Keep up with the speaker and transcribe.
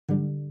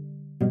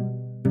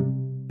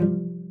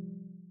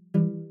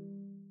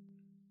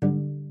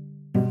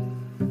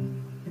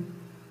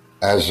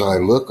As I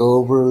look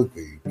over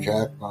the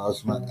Jack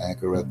Bosma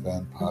Anchor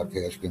FM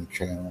podcasting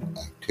channel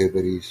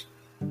activities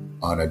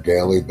on a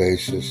daily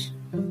basis,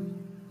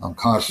 I'm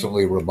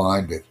constantly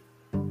reminded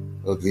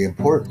of the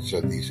importance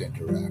of these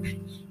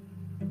interactions,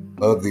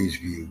 of these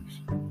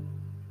views,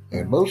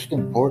 and most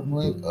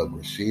importantly, of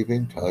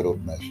receiving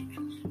titled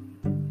messages.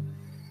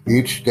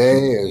 Each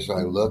day, as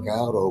I look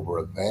out over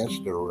a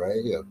vast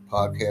array of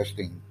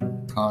podcasting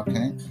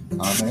content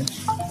and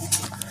comments,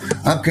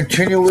 I'm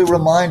continually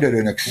reminded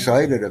and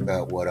excited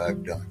about what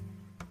I've done,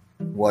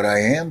 what I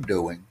am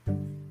doing,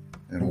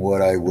 and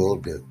what I will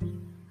do.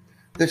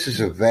 This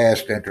is a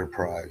vast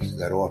enterprise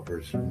that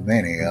offers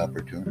many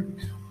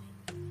opportunities.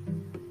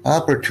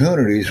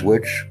 Opportunities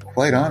which,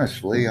 quite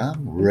honestly,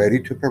 I'm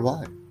ready to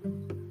provide.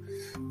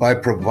 By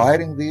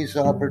providing these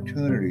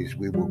opportunities,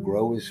 we will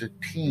grow as a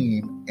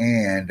team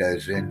and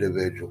as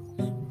individuals.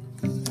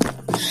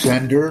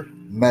 Sender,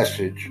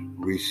 message,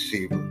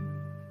 receiver.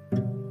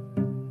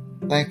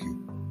 Thank you.